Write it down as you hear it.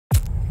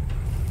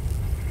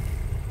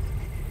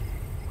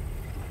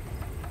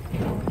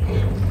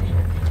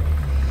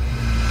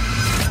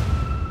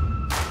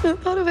I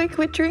thought if I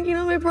quit drinking,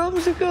 all my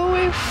problems would go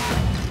away.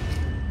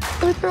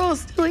 But they're all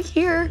still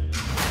here.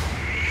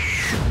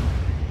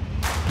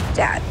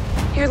 Dad,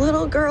 your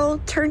little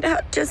girl turned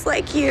out just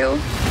like you,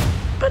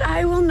 but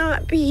I will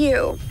not be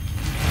you.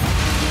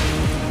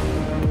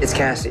 It's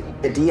Cassie.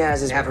 The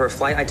Diaz's have her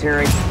flight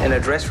itinerary and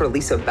address for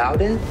Lisa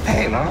Bowden.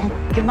 Hey, Mom.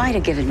 You might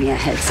have given me a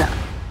heads up.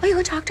 Oh, you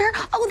a doctor?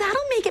 Oh,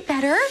 that'll make it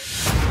better.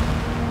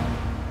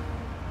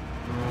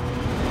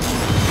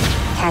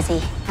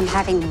 Cassie, I'm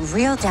having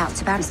real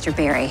doubts about Mr.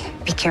 Barry.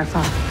 Be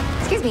careful.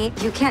 Excuse me,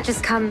 you can't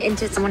just come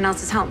into someone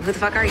else's home. Who the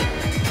fuck are you?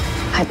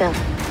 Hi, Bill.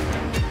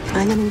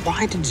 Langan,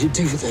 why did you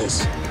do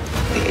this?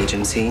 The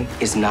agency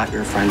is not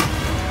your friend.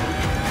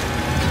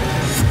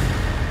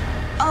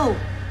 Oh,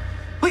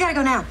 we gotta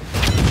go now.